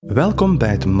Welkom bij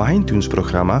het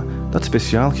Mindtunes-programma dat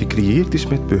speciaal gecreëerd is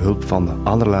met behulp van de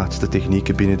allerlaatste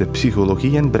technieken binnen de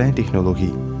psychologie en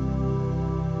breintechnologie.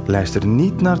 Luister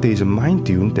niet naar deze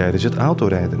Mindtune tijdens het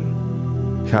autorijden.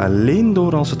 Ga alleen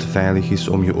door als het veilig is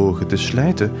om je ogen te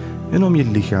sluiten en om je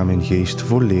lichaam en geest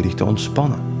volledig te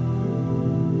ontspannen.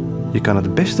 Je kan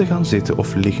het beste gaan zitten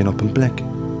of liggen op een plek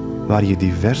waar je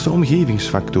diverse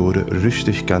omgevingsfactoren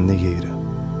rustig kan negeren.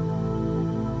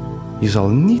 Je zal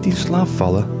niet in slaap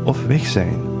vallen of weg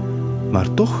zijn,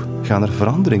 maar toch gaan er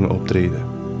veranderingen optreden.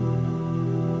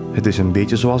 Het is een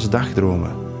beetje zoals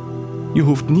dagdromen. Je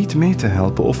hoeft niet mee te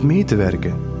helpen of mee te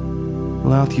werken.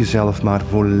 Laat jezelf maar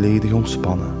volledig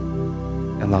ontspannen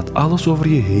en laat alles over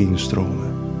je heen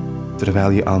stromen, terwijl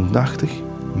je aandachtig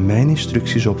mijn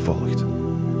instructies opvolgt.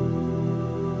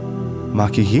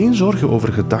 Maak je geen zorgen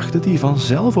over gedachten die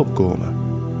vanzelf opkomen,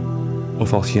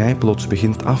 of als jij plots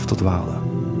begint af te dwalen.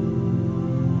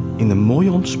 In de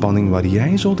mooie ontspanning waar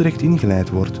jij zo direct ingeleid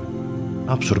wordt,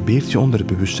 absorbeert je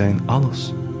onderbewustzijn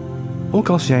alles, ook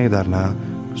als jij je daarna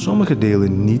sommige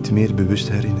delen niet meer bewust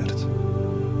herinnert.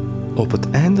 Op het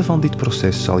einde van dit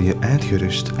proces zal je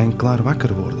uitgerust en klaar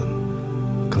wakker worden,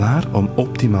 klaar om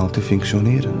optimaal te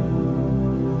functioneren.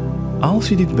 Als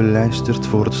je dit beluistert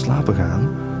voor het slapen gaan,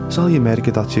 zal je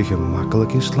merken dat je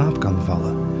gemakkelijk in slaap kan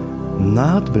vallen,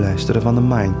 na het beluisteren van de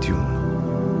Mindtune.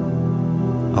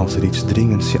 Als er iets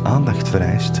dringends je aandacht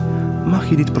vereist, mag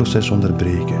je dit proces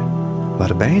onderbreken,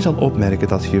 waarbij je zal opmerken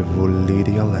dat je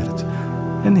volledig alert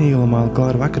en helemaal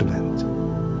klaar wakker bent.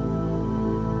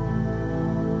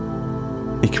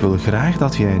 Ik wil graag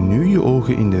dat jij nu je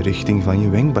ogen in de richting van je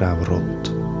wenkbrauwen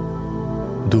rolt.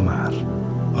 Doe maar.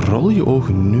 Rol je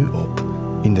ogen nu op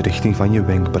in de richting van je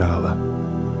wenkbrauwen.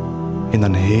 En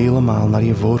dan helemaal naar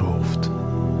je voorhoofd.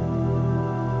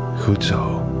 Goed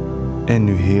zo. En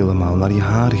nu helemaal naar je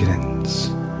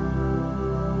haargrens.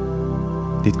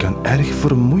 Dit kan erg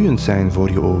vermoeiend zijn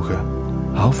voor je ogen.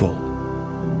 Hou vol.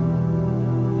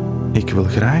 Ik wil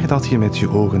graag dat je met je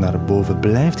ogen naar boven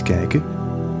blijft kijken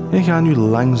en ga nu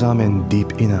langzaam en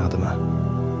diep inademen.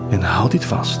 En houd dit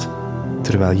vast,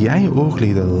 terwijl jij je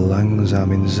oogleden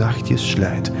langzaam en zachtjes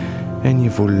sluit en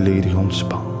je volledig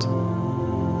ontspant.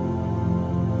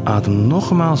 Adem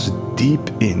nogmaals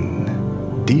diep in,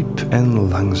 diep en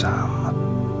langzaam.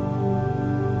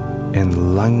 En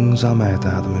langzaam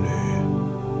uitademen nu.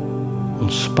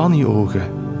 Ontspan je ogen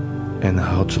en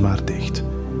houd ze maar dicht.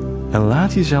 En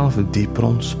laat jezelf dieper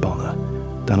ontspannen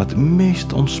dan het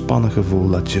meest ontspannen gevoel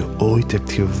dat je ooit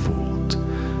hebt gevoeld.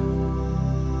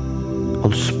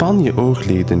 Ontspan je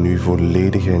oogleden nu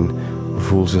volledig en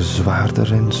voel ze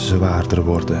zwaarder en zwaarder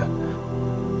worden.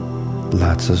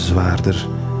 Laat ze zwaarder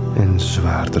en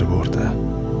zwaarder worden.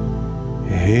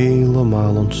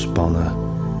 Helemaal ontspannen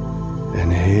en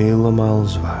helemaal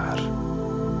zwaar.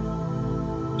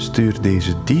 Stuur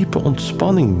deze diepe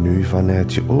ontspanning nu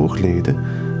vanuit je oogleden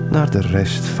naar de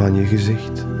rest van je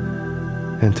gezicht.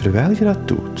 En terwijl je dat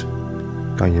doet,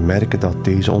 kan je merken dat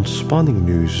deze ontspanning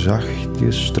nu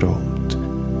zachtjes stroomt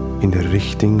in de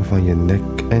richting van je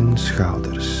nek en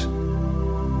schouders.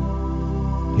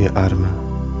 Je armen,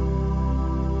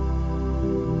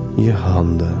 je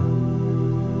handen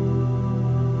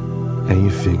en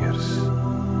je vingers.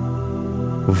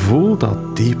 Voel dat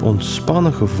diep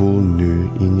ontspannen gevoel nu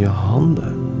in je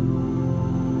handen.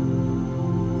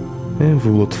 En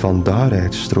voel het van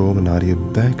daaruit stromen naar je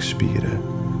buikspieren.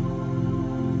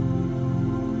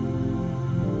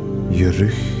 Je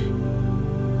rug.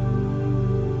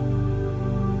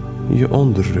 Je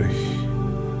onderrug.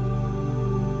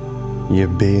 Je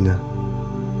benen.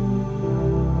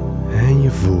 En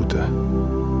je voeten.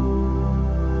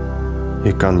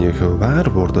 Je kan je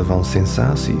gewaar worden van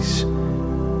sensaties,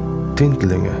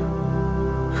 tintelingen,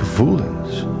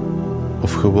 gevoelens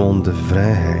of gewoon de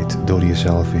vrijheid door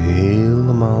jezelf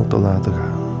helemaal te laten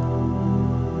gaan.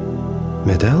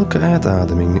 Met elke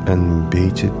uitademing een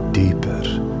beetje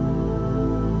dieper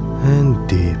en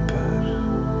dieper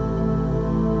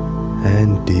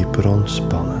en dieper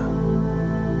ontspannen.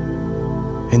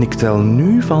 En ik tel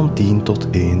nu van 10 tot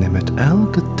 1 en met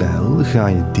elke tel ga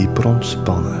je dieper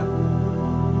ontspannen.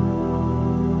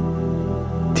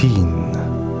 10.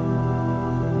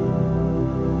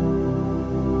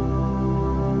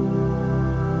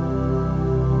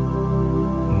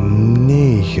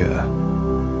 9.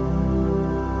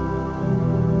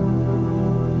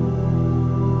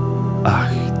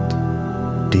 8.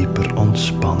 Dieper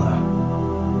ontspannen.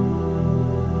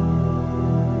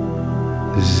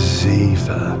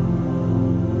 7.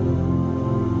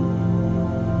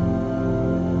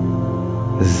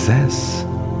 6. 5.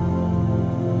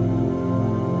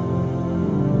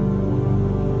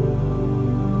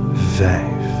 5.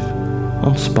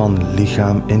 Ontspan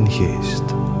lichaam en geest,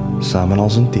 samen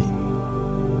als een team.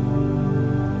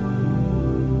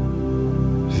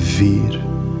 4.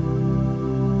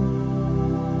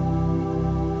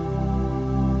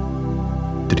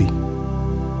 3.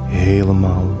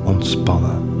 Helemaal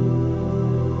ontspannen.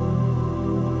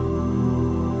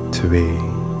 2.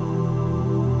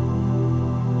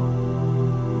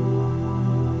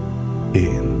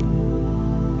 1.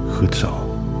 Goed zo.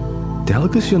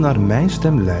 Telkens je naar mijn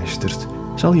stem luistert,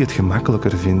 zal je het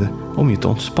gemakkelijker vinden om je te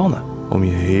ontspannen, om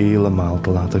je helemaal te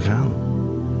laten gaan.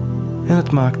 En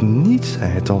het maakt niets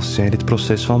uit als jij dit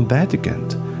proces van buiten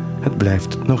kent. Het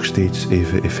blijft nog steeds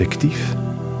even effectief.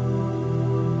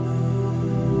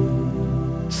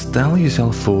 Stel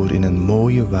jezelf voor in een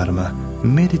mooie, warme,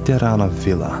 mediterrane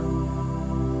villa.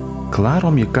 Klaar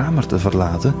om je kamer te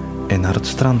verlaten en naar het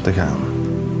strand te gaan.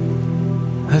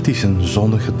 Het is een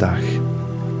zonnige dag.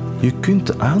 Je kunt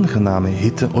de aangename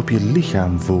hitte op je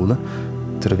lichaam voelen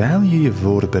terwijl je je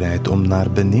voorbereidt om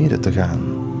naar beneden te gaan.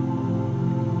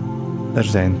 Er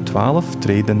zijn 12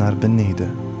 treden naar beneden.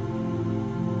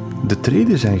 De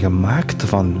treden zijn gemaakt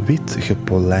van wit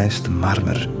gepolijst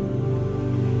marmer.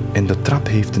 En de trap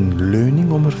heeft een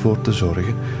leuning om ervoor te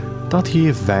zorgen dat je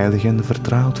je veilig en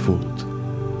vertrouwd voelt.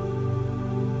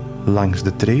 Langs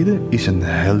de treden is een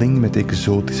helling met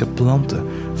exotische planten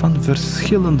van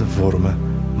verschillende vormen,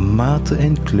 maten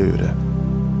en kleuren.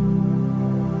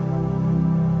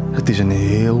 Het is een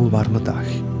heel warme dag.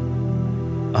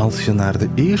 Als je naar de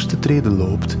eerste trede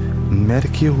loopt,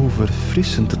 merk je hoe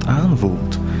verfrissend het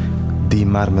aanvoelt, die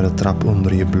marmeren trap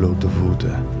onder je blote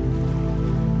voeten.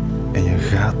 En je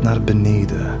gaat naar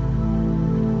beneden.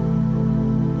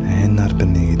 En naar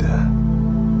beneden.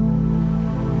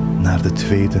 Naar de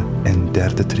tweede en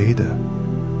derde trede.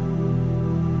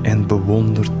 En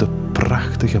bewondert de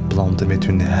prachtige planten met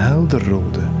hun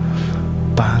helderrode,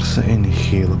 paarse en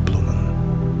gele bloemen.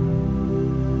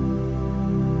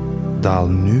 Daal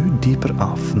nu dieper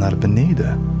af naar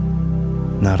beneden,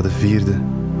 naar de vierde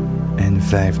en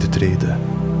vijfde trede,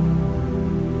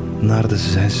 naar de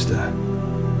zesde.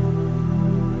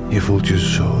 Je voelt je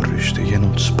zo rustig en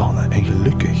ontspannen en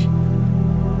gelukkig.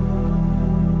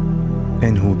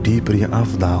 En hoe dieper je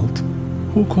afdaalt,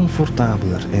 hoe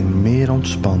comfortabeler en meer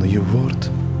ontspannen je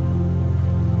wordt.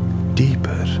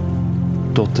 Dieper,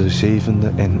 tot de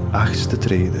zevende en achtste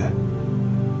trede.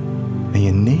 En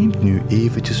je neemt nu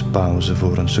eventjes pauze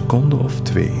voor een seconde of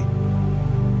 2.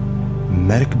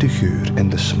 Merk de geur en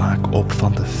de smaak op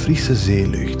van de frisse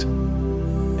zeelucht.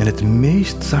 En het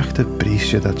meest zachte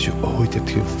briesje dat je ooit hebt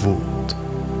gevoeld.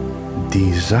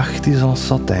 Die zacht is als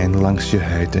satijn langs je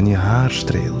huid en je haar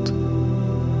streelt.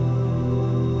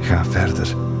 Ga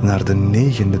verder naar de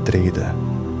 9e trede.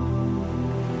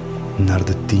 Naar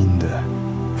de 10e.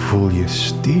 Voel je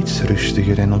steeds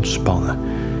rustiger en ontspannen.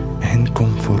 En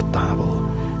comfortabel.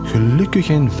 Gelukkig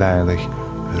en veilig.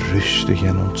 Rustig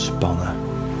en ontspannen.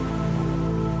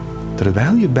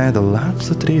 Terwijl je bij de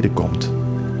laatste trede komt,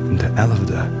 de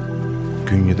 11e,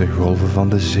 kun je de golven van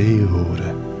de zee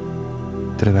horen.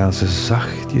 Terwijl ze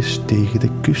zachtjes tegen de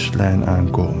kustlijn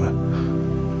aankomen.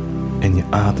 En je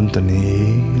ademt een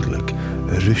heerlijk,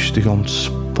 rustig,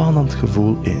 ontspannend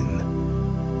gevoel in.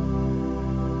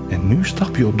 En nu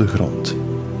stap je op de grond.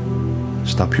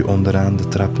 Stap je onderaan de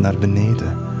trap naar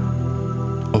beneden.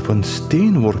 Op een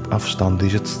steenworp afstand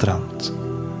is het strand.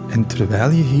 En terwijl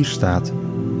je hier staat,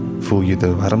 voel je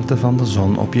de warmte van de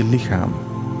zon op je lichaam.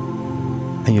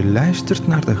 En je luistert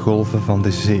naar de golven van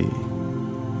de zee.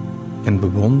 En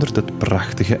bewondert het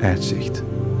prachtige uitzicht.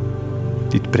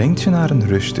 Dit brengt je naar een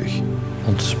rustig,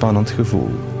 ontspannend gevoel.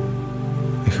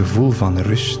 Een gevoel van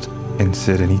rust en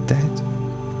sereniteit.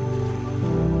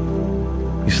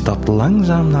 Je stapt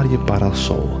langzaam naar je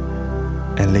parasol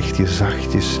en legt je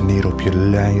zachtjes neer op je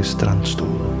luie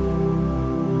strandstoel.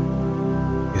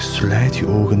 Je sluit je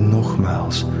ogen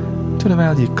nogmaals,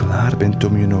 terwijl je klaar bent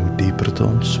om je nog dieper te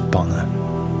ontspannen.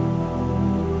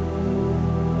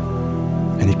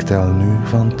 En ik tel nu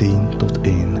van 10 tot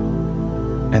 1.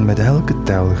 En met elke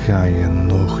tel ga je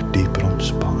nog dieper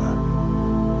ontspannen.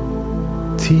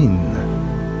 10.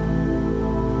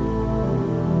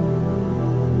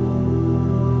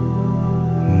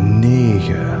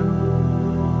 9.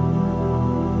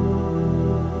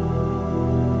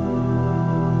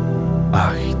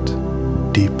 8.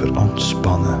 Dieper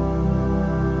ontspannen.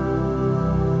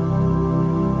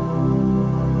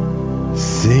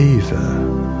 7.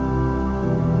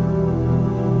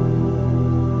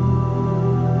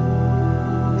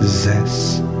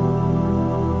 6.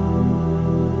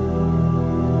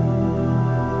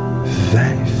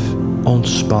 5.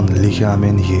 Ontspan lichaam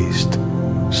en geest.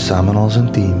 samen als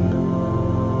een team.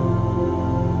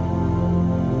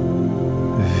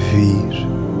 4.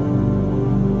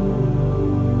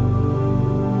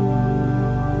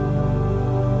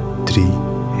 3.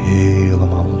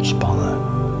 Helemaal ontspannen.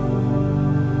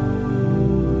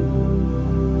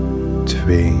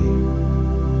 2.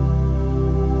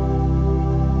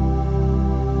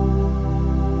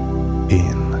 1.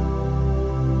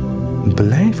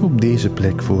 Blijf op deze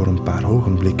plek voor een paar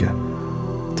ogenblikken,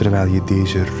 terwijl je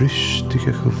deze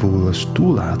rustige gevoelens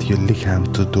toelaat je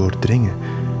lichaam te doordringen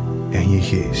en je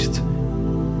geest.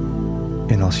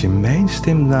 En als je mijn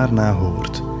stem daarna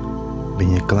hoort, ben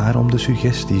je klaar om de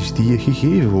suggesties die je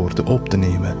gegeven worden op te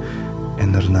nemen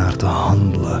en ernaar te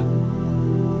handelen.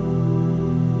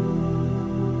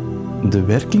 De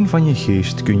werking van je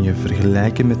geest kun je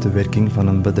vergelijken met de werking van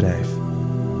een bedrijf.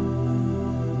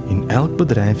 In elk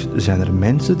bedrijf zijn er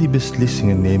mensen die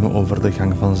beslissingen nemen over de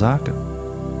gang van zaken.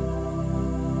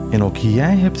 En ook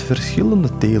jij hebt verschillende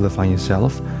delen van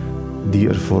jezelf die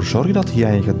ervoor zorgen dat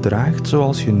jij je gedraagt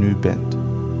zoals je nu bent.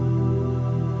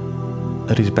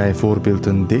 Er is bijvoorbeeld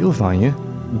een deel van je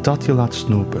dat je laat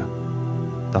snoepen,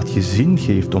 dat je zin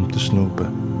geeft om te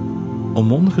snoepen,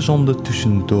 om ongezonde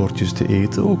tussendoortjes te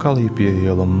eten, ook al heb je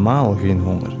helemaal geen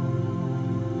honger.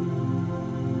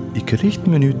 Ik richt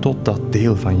me nu tot dat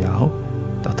deel van jou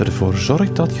dat ervoor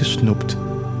zorgt dat je snoept,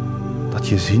 dat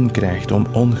je zin krijgt om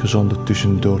ongezonde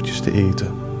tussendoortjes te eten.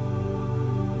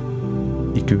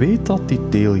 Ik weet dat dit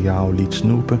deel jou liet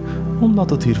snoepen omdat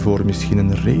het hiervoor misschien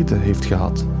een reden heeft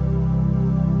gehad.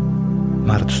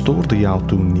 Maar het stoorde jou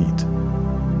toen niet.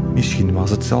 Misschien was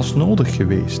het zelfs nodig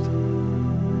geweest.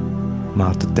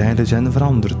 Maar de tijden zijn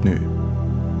veranderd nu.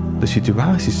 De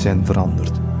situaties zijn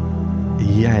veranderd.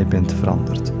 Jij bent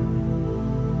veranderd.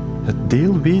 Het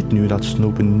deel weet nu dat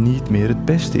snoepen niet meer het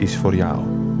beste is voor jou.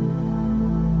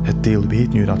 Het deel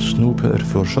weet nu dat snoepen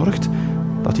ervoor zorgt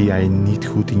dat jij je niet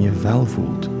goed in je vel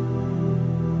voelt.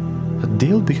 Het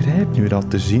deel begrijpt nu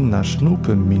dat de zin naar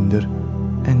snoepen minder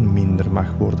en minder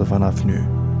mag worden vanaf nu.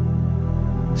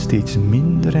 Steeds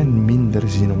minder en minder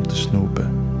zin om te snoepen.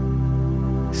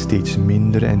 Steeds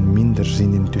minder en minder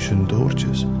zin in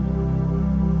tussendoortjes.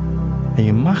 En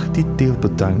je mag dit deel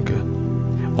bedanken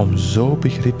om zo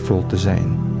begripvol te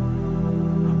zijn.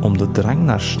 Om de drang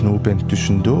naar snoep en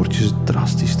tussendoortjes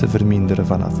drastisch te verminderen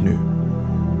vanaf nu.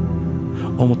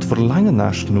 Om het verlangen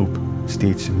naar snoep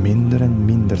steeds minder en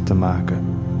minder te maken.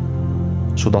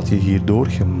 Zodat je hierdoor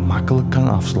gemakkelijk kan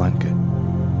afslanken.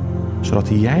 Zodat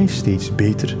jij steeds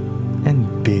beter en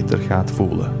beter gaat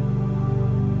voelen.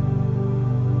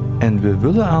 En we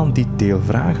willen aan dit deel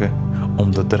vragen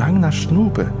om de drang naar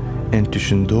snoepen en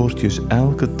tussendoortjes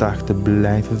elke dag te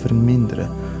blijven verminderen,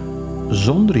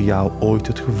 zonder jou ooit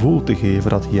het gevoel te geven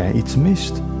dat jij iets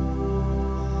mist.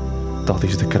 Dat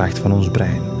is de kracht van ons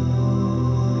brein.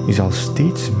 Je zal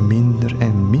steeds minder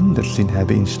en minder zin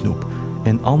hebben in snoep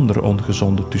en andere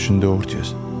ongezonde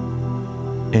tussendoortjes.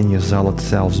 En je zal het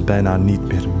zelfs bijna niet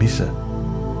meer missen.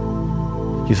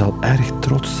 Je zal erg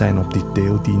trots zijn op dit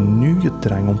deel die nu je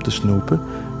drang om te snoepen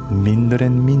minder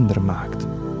en minder maakt.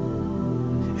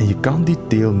 En je kan dit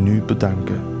deel nu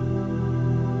bedanken.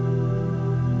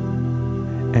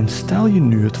 En stel je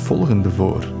nu het volgende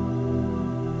voor.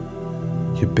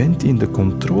 Je bent in de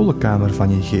controlekamer van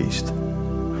je geest,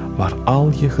 waar al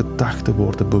je gedachten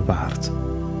worden bewaard.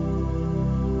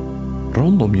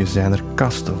 Rondom je zijn er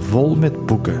kasten vol met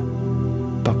boeken,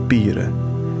 papieren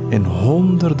en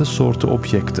honderden soorten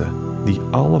objecten die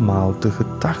allemaal de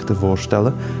gedachten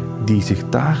voorstellen die zich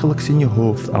dagelijks in je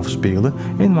hoofd afspelen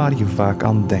en waar je vaak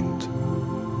aan denkt.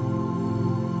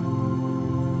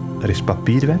 Er is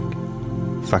papierwerk,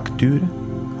 facturen,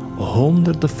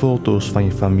 honderden foto's van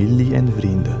je familie en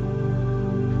vrienden,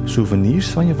 souvenirs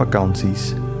van je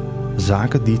vakanties,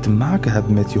 zaken die te maken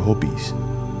hebben met je hobby's.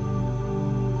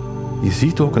 Je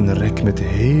ziet ook een rek met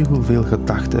heel veel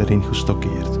gedachten erin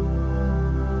gestockeerd.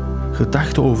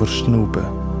 Gedachten over snoepen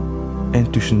en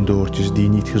tussendoortjes die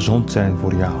niet gezond zijn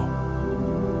voor jou.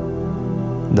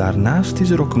 Daarnaast is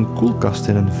er ook een koelkast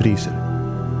en een vriezer,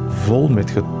 vol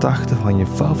met gedachten van je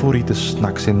favoriete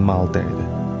snacks en maaltijden.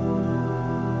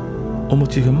 Om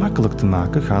het je gemakkelijk te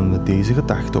maken gaan we deze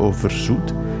gedachten over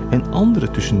zoet en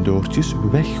andere tussendoortjes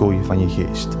weggooien van je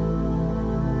geest.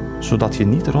 Zodat je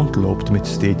niet rondloopt met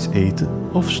steeds eten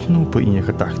of snoepen in je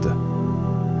gedachten.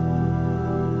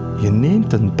 Je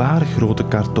neemt een paar grote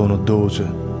kartonnen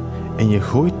dozen en je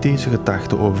gooit deze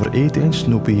gedachten over eten en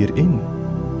snoepen hierin.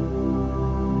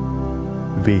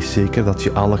 Wees zeker dat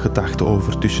je alle gedachten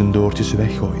over tussendoortjes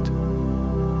weggooit,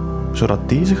 zodat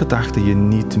deze gedachten je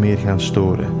niet meer gaan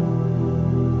storen.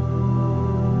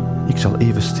 Ik zal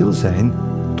even stil zijn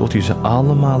tot je ze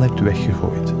allemaal hebt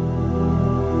weggegooid.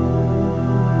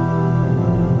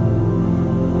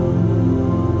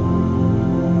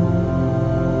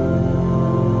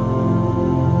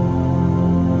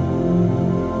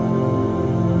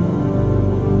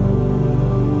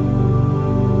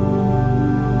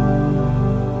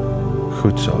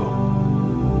 Goed zo.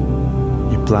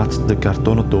 Je plaatst de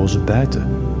kartonnen dozen buiten,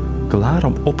 klaar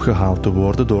om opgehaald te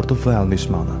worden door de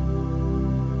vuilnismannen.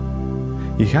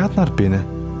 Je gaat naar binnen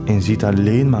en ziet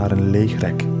alleen maar een leeg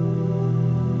rek.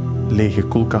 Lege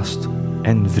koelkast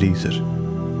en vriezer.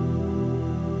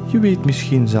 Je weet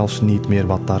misschien zelfs niet meer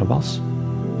wat daar was,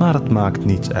 maar het maakt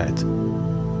niets uit.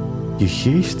 Je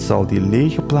geest zal die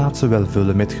lege plaatsen wel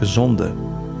vullen met gezonde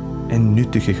en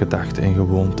nuttige gedachten en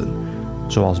gewoonten,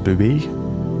 zoals bewegen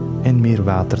en meer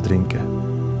water drinken.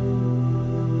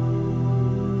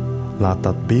 Laat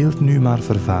dat beeld nu maar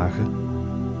vervagen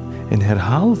en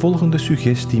herhaal volgende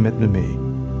suggestie met me mee.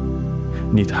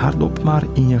 Niet hardop, maar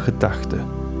in je gedachten.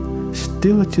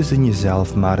 Stilletjes in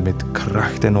jezelf, maar met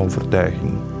kracht en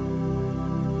overtuiging.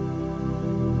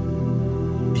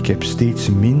 Ik heb steeds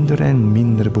minder en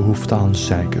minder behoefte aan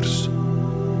suikers.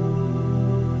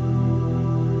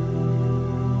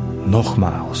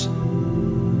 Nogmaals.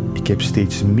 Ik heb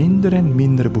steeds minder en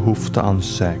minder behoefte aan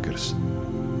suikers.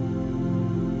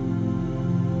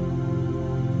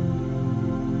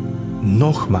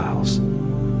 Nogmaals.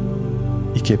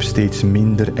 Ik heb steeds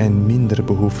minder en minder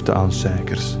behoefte aan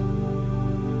suikers.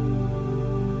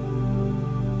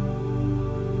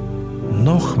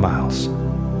 Nogmaals.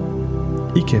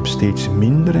 Ik heb steeds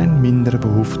minder en minder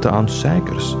behoefte aan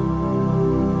suikers.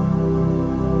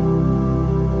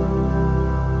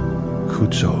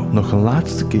 Goed zo, nog een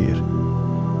laatste keer.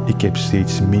 Ik heb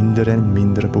steeds minder en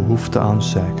minder behoefte aan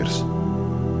suikers.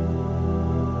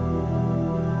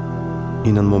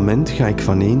 In een moment ga ik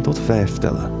van 1 tot 5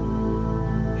 tellen.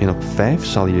 En op 5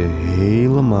 zal je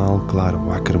helemaal klaar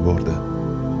wakker worden.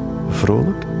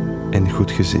 Vrolijk en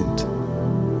goedgezind.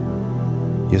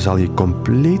 Je zal je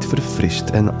compleet verfrist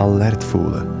en alert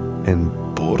voelen en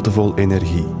boordevol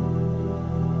energie.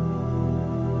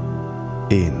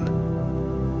 1.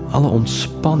 Alle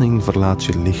ontspanning verlaat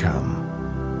je lichaam.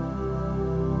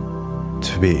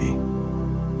 2.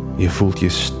 Je voelt je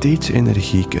steeds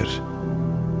energieker.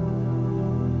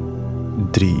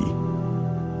 3.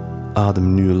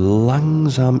 Adem nu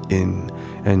langzaam in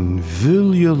en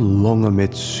vul je longen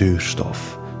met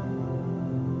zuurstof.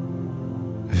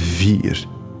 4.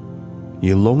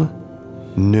 Je longen,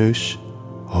 neus,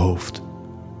 hoofd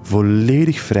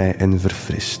volledig vrij en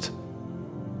verfrist.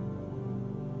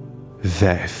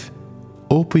 5.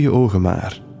 Open je ogen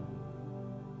maar.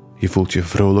 Je voelt je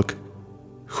vrolijk,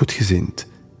 goedgezind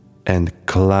en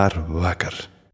klaar wakker.